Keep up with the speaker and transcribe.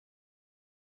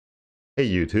Hey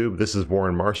YouTube, this is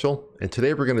Warren Marshall, and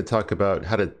today we're going to talk about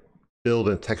how to build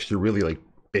and texture really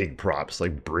big props,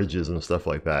 like bridges and stuff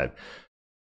like that.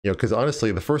 Because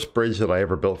honestly, the first bridge that I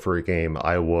ever built for a game,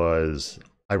 I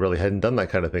really hadn't done that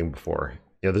kind of thing before.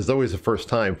 There's always a first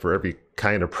time for every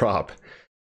kind of prop,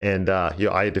 and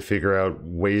I had to figure out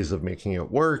ways of making it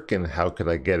work and how could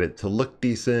I get it to look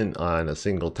decent on a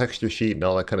single texture sheet and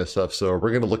all that kind of stuff. So we're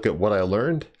going to look at what I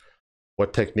learned,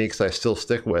 what techniques I still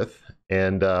stick with,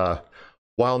 and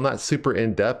while not super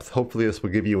in-depth, hopefully this will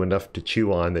give you enough to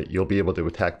chew on that you'll be able to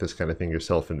attack this kind of thing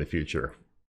yourself in the future.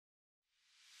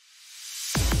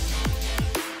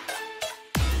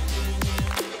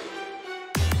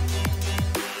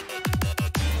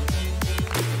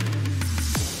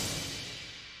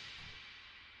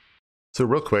 So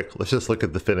real quick, let's just look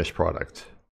at the finished product.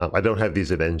 I don't have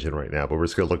these in Engine right now, but we're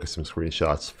just going to look at some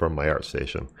screenshots from my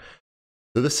ArtStation.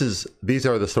 So these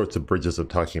are the sorts of bridges I'm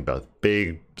talking about.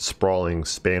 Big, sprawling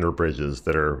spanner bridges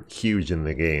that are huge in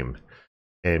the game.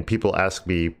 And people ask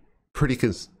me pretty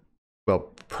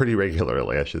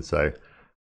regularly, I should say,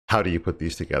 how do you put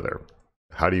these together?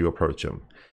 How do you approach them?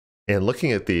 And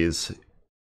looking at these,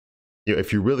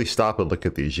 if you really stop and look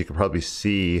at these, you can probably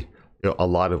see a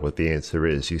lot of what the answer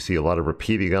is. You see a lot of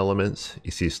repeating elements.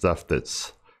 You see stuff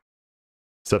that's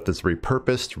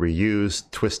repurposed, reused,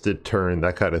 twisted, turned,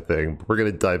 that kind of thing. We're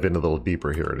going to dive in a little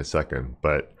deeper here in a second.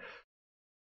 But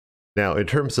now, in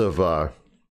terms of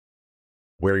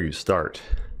where you start,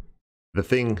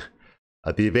 the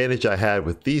advantage I had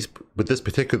with this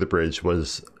particular bridge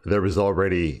was there was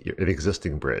already an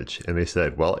existing bridge, and they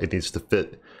said, well, it needs to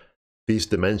fit these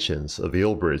dimensions of the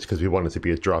old bridge because we want it to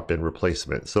be a drop-in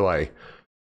replacement. So I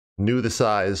knew the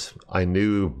size, I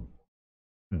knew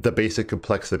the basic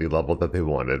complexity level that they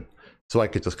wanted, so I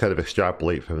could just kind of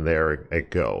extrapolate from there and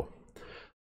go.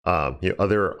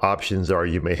 Other options are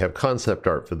you may have concept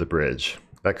art for the bridge,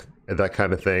 that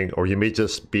kind of thing, or you may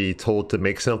just be told to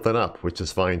make something up, which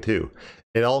is fine too.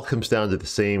 It all comes down to the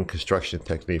same construction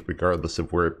technique regardless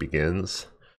of where it begins.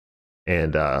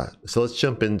 And so let's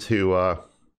jump into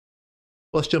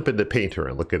Painter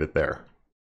and look at it there.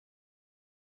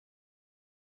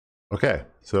 Okay,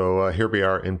 so here we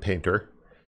are in Painter.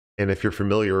 And if you're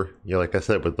familiar, like I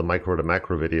said, with the micro to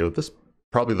macro video, this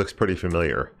probably looks pretty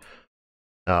familiar.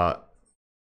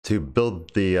 To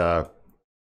build the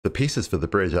pieces for the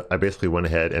bridge, I basically went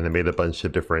ahead and I made a bunch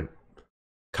of different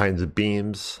kinds of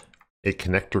beams. A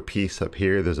connector piece up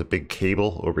here. There's a big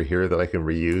cable over here that I can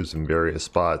reuse in various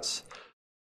spots.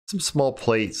 Some small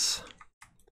plates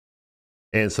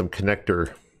and some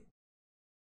connector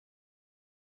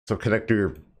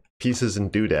pieces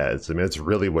and doodads. I mean, it's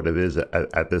really what it is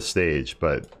at this stage,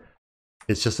 but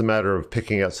it's just a matter of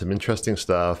picking out some interesting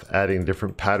stuff, adding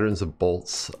different patterns of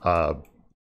bolts, and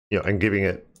giving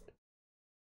it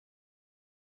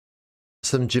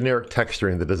some generic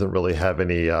texturing that doesn't really have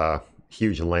any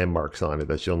huge landmarks on it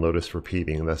that you'll notice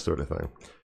repeating and that sort of thing.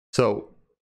 So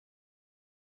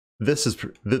this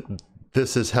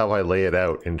is how I lay it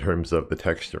out in terms of the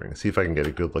texturing. See if I can get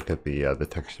a good look at the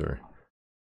texture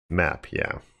map.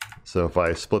 Yeah. So if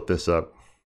I split this up,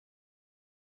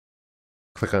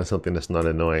 click on something that's not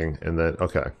annoying, and then,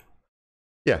 okay.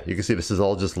 Yeah, you can see this is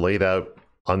all just laid out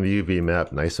on the UV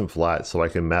map, nice and flat, so I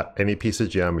can map any piece of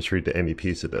geometry to any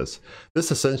piece of this.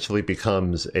 This essentially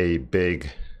becomes a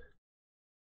big,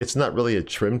 it's not really a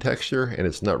trim texture, and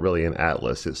it's not really an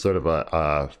atlas. It's sort of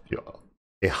a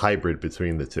hybrid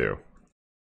between the two.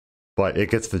 But it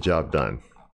gets the job done.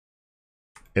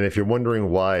 And if you're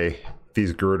wondering why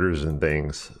these girders and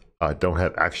things don't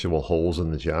have actual holes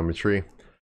in the geometry,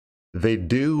 they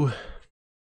do.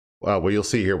 Well, you'll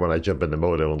see here when I jump into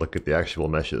MODO and look at the actual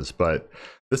meshes, but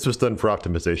this was done for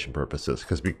optimization purposes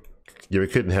because we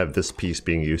couldn't have this piece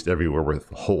being used everywhere with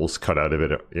holes cut out of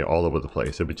it, all over the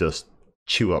place. It would just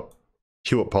chew up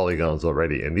polygons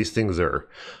already, and these things are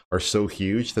so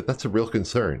huge that's a real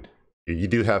concern. You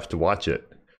do have to watch it.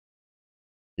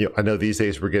 I know these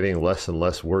days we're getting less and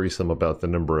less worrisome about the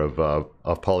number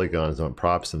of polygons on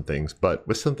props and things, but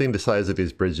with something the size of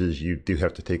these bridges, you do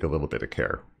have to take a little bit of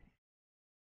care.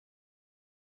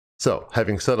 So,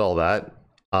 having said all that,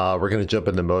 we're going to jump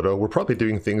into MODO. We're probably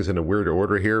doing things in a weird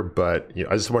order here, but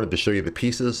I just wanted to show you the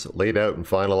pieces laid out and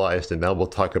finalized, and now we'll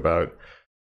talk about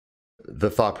the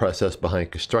thought process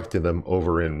behind constructing them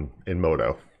over in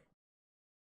MODO.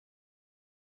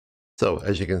 So,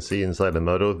 as you can see inside of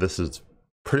MODO, this is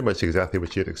pretty much exactly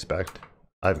what you'd expect.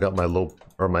 I've got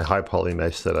my high poly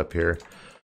mesh set up here.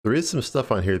 There is some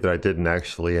stuff on here that I didn't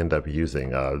actually end up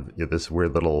using. This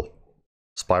weird little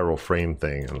spiral frame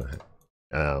thing,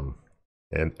 and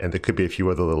there could be a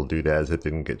few other little doodads that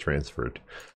didn't get transferred.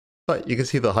 But you can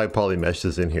see the high poly mesh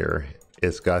is in here.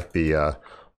 It's got the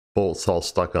bolts all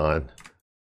stuck on.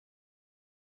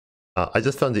 I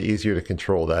just found it easier to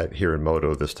control that here in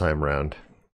MODO this time around,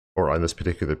 or on this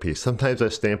particular piece. Sometimes I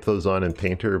stamp those on in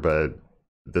Painter, but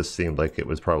this seemed like it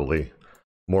was probably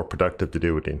more productive to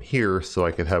do it in here so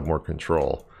I could have more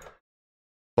control.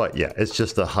 But yeah, it's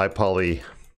just a high poly,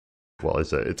 well,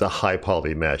 it's a high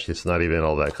poly mesh. It's not even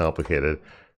all that complicated.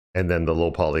 And then the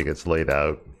low poly gets laid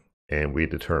out and we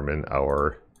determine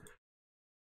our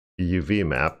UV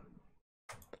map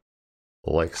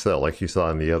like so, like you saw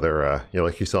in the other,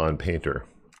 like you saw in Painter.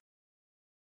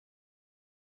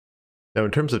 Now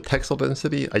in terms of textile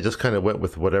density, I just kind of went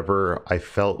with whatever I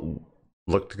felt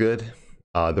looked good.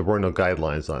 There were no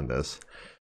guidelines on this.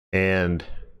 And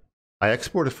I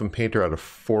exported from Painter at a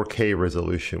 4K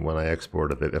resolution when I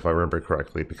exported it, if I remember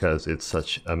correctly, because it's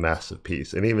such a massive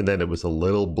piece. And even then it was a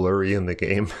little blurry in the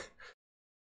game.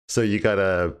 So you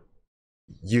can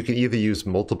either use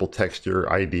multiple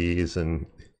texture IDs and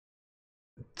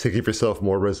to give yourself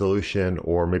more resolution,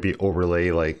 or maybe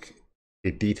overlay like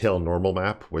a detailed normal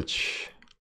map, which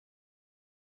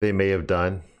they may have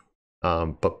done,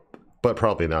 but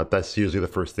probably not. That's usually the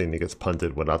first thing that gets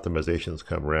punted when optimizations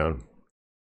come around.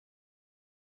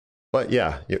 But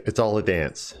yeah, it's all a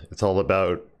dance. It's all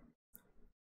about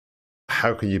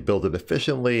how can you build it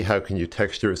efficiently, how can you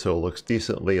texture it so it looks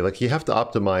decently. Like you have to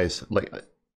optimize, like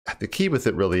the key with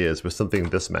it really is, with something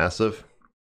this massive,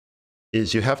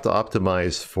 is you have to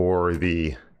optimize for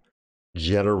the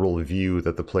general view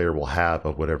that the player will have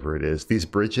of whatever it is. These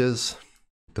bridges,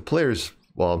 the players,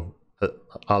 well,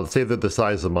 I'll say that the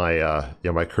size of my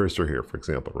my cursor here, for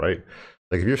example, right?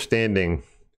 Like if you're standing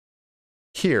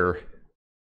here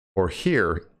or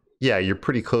here, yeah, you're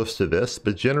pretty close to this,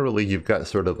 but generally you've got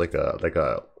sort of like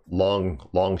a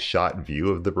long shot view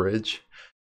of the bridge.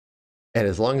 And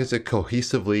as long as it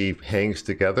cohesively hangs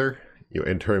together,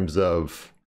 in terms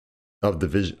of the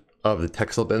vision of the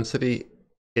textile density,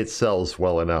 it sells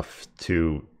well enough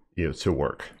to to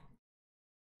work.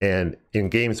 And in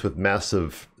games with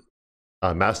massively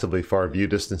far view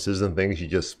distances and things, you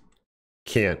just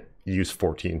can't use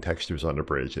 14 textures on a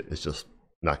bridge. It's just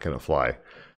not going to fly.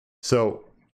 So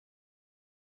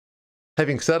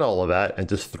having said all of that and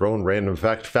just thrown random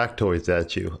factoids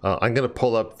at you, I'm going to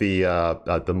pull up the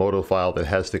MODO file that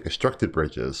has the constructed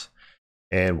bridges,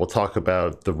 and we'll talk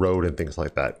about the road and things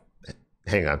like that.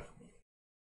 Hang on.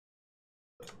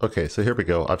 Okay, so here we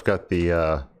go. I've got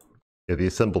the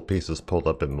assembled pieces pulled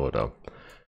up in MODO.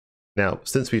 Now,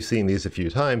 since we've seen these a few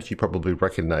times, you probably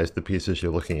recognize the pieces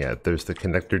you're looking at. There's the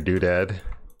connector doodad.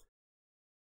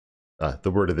 The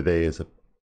word of the day is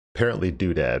apparently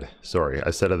doodad. Sorry, I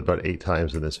said it about 8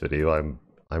 times in this video. I'm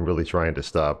really trying to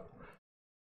stop.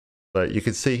 But you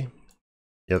can see,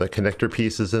 the connector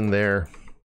piece is in there.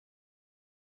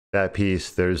 That piece,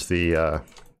 there's the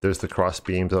cross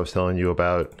beams I was telling you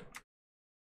about.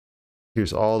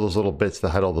 Here's all those little bits that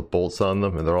had all the bolts on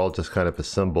them, and they're all just kind of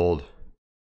assembled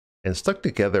and stuck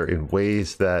together in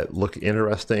ways that look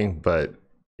interesting, but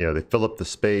they fill up the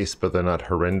space, but they're not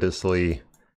horrendously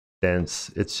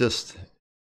dense. It's just,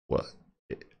 well,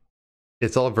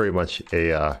 it's all very much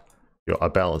a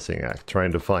balancing act,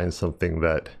 trying to find something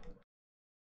that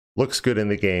looks good in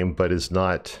the game, but is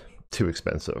not too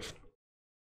expensive.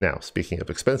 Now, speaking of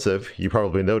expensive, you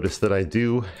probably noticed that I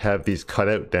do have these cut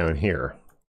out down here.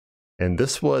 And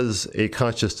this was a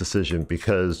conscious decision,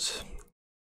 because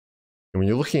when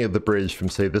you're looking at the bridge from,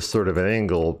 say, this sort of an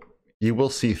angle, you will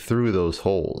see through those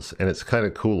holes, and it's kind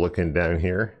of cool looking down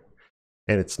here.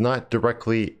 And it's not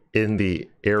directly in the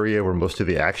area where most of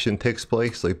the action takes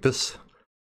place. Like this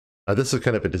is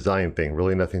kind of a design thing,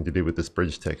 really nothing to do with this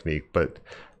bridge technique, but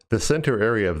the center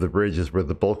area of the bridge is where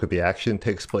the bulk of the action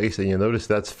takes place, and you'll notice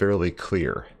that's fairly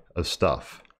clear of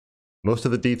stuff. Most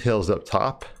of the details up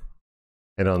top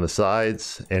and on the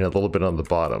sides and a little bit on the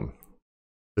bottom.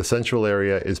 The central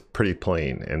area is pretty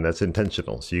plain, and that's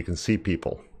intentional, so you can see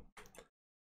people.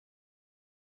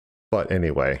 But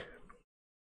anyway,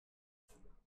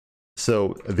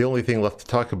 so the only thing left to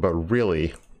talk about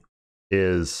really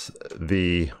is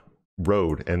the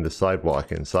road and the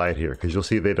sidewalk inside here, because you'll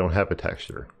see they don't have a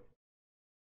texture.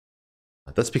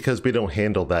 That's because we don't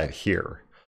handle that here.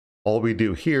 All we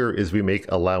do here is we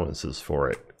make allowances for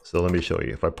it. So let me show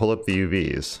you. If I pull up the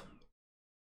UVs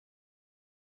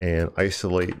and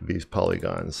isolate these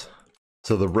polygons.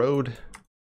 So the road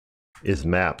is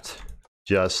mapped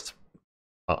just,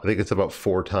 I think it's about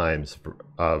 4 times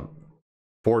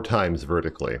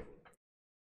vertically.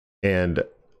 And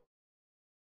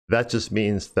that just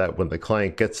means that when the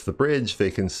client gets the bridge,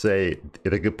 they can say,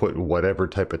 they could put whatever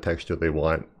type of texture they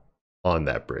want on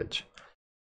that bridge.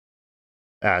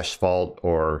 asphalt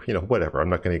or, you know, whatever. I'm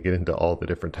not going to get into all the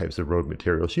different types of road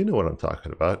materials. You know what I'm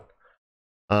talking about.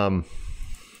 And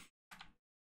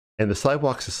the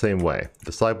sidewalk's the same way.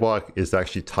 The sidewalk is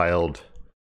actually tiled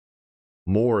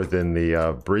more than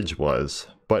the bridge was,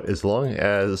 but as long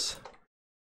as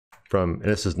and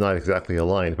this is not exactly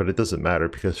aligned, but it doesn't matter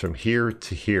because from here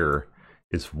to here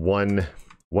is one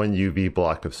UV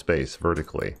block of space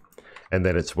vertically, and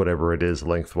then it's whatever it is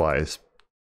lengthwise,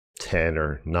 10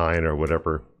 or 9 or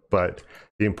whatever. But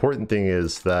the important thing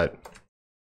is that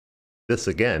this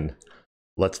again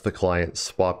lets the client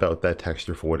swap out that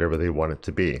texture for whatever they want it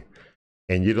to be,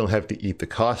 and you don't have to eat the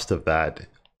cost of that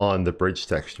on the bridge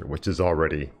texture, which is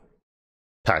already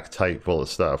packed tight full of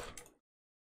stuff.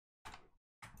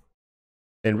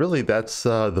 And really that's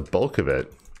the bulk of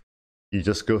it. You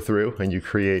just go through and you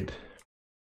create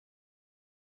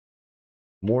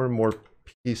more and more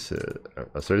pieces.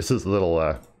 So this is a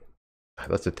little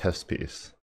that's a test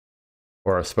piece,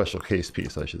 or a special case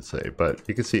piece I should say. But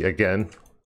you can see again,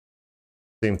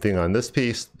 same thing on this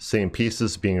piece, same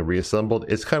pieces being reassembled.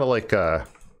 It's kind of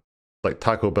like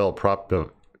Taco Bell prop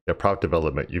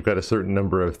development. You've got a certain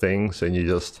number of things and you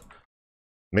just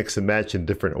mix and match in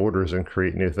different orders and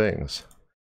create new things.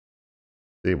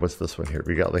 See, what's this one here?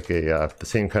 We got like a the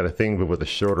same kind of thing but with a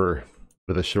shorter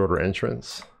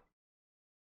entrance.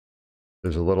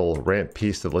 There's a little ramp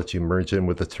piece that lets you merge in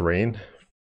with the terrain.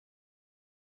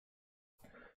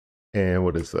 And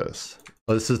what is this?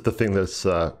 Oh, this is the thing that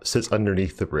sits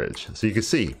underneath the bridge. So you can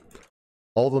see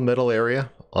all the metal area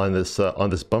on this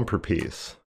bumper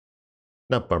piece,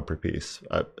 not bumper piece,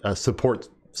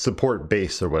 support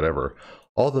base or whatever.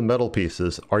 All the metal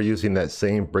pieces are using that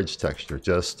same bridge texture,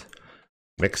 just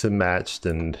mix and matched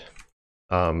and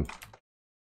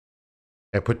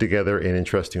put together in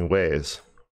interesting ways.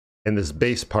 And this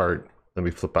base part, let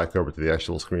me flip back over to the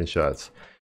actual screenshots,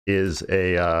 is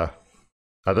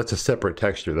that's a separate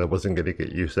texture that wasn't going to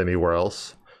get used anywhere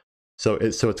else. So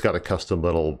it's got a custom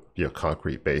little, you know,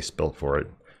 concrete base built for it.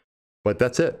 But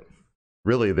that's it.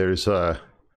 Really, there's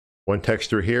one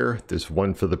texture here. There's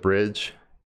one for the bridge.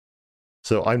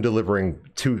 So I'm delivering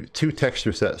two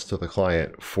texture sets to the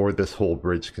client for this whole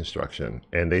bridge construction,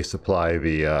 and they supply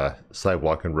the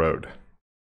sidewalk and road.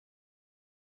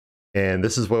 And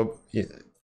this is what this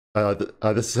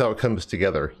is how it comes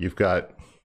together. You've got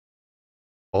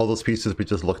all those pieces we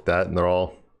just looked at, and they're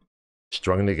all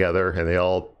strung together, and they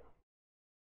all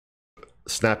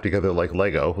snap together like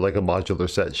Lego, like a modular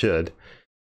set should,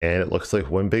 and it looks like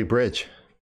one big bridge.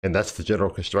 And that's the general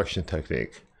construction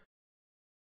technique.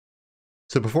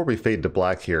 So before we fade to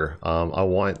black here, I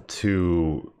want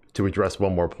to address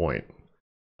one more point.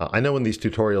 I know in these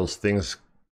tutorials things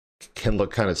can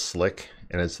look kind of slick,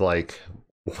 and it's like,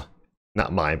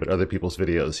 not mine, but other people's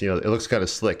videos, you know, it looks kind of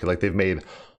slick, like they've made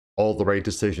all the right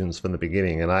decisions from the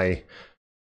beginning, and I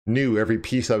knew every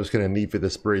piece I was going to need for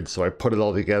this bridge, so I put it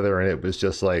all together, and it was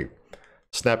just like,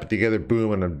 snap it together,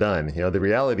 boom, and I'm done. You know, the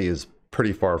reality is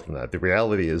pretty far from that. The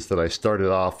reality is that I started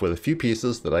off with a few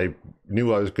pieces that I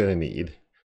knew I was going to need,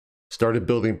 started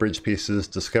building bridge pieces,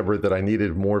 discovered that I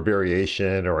needed more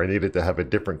variation, or I needed to have a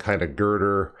different kind of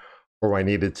girder, or I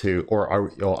needed to, or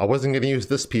I wasn't going to use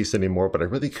this piece anymore, but I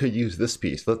really could use this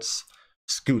piece. Let's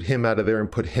scoot him out of there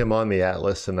and put him on the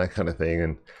Atlas and that kind of thing,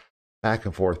 and back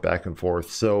and forth, back and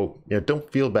forth. So, you know,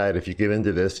 don't feel bad if you get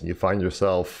into this and you find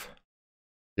yourself,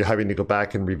 you're having to go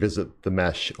back and revisit the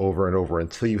mesh over and over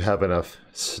until you have enough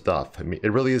stuff. I mean,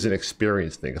 it really is an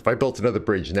experience thing. If I built another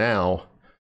bridge now,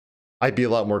 I'd be a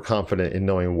lot more confident in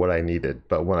knowing what I needed.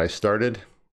 But when I started,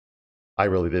 I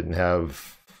really didn't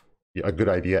have a good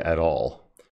idea at all.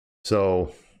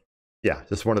 So yeah,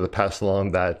 just wanted to pass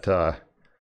along that,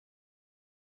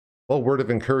 well, word of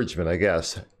encouragement, I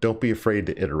guess. Don't be afraid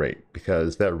to iterate,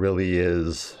 because that really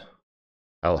is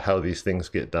how these things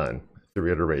get done,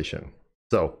 through iteration.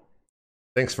 So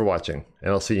thanks for watching,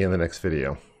 and I'll see you in the next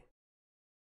video.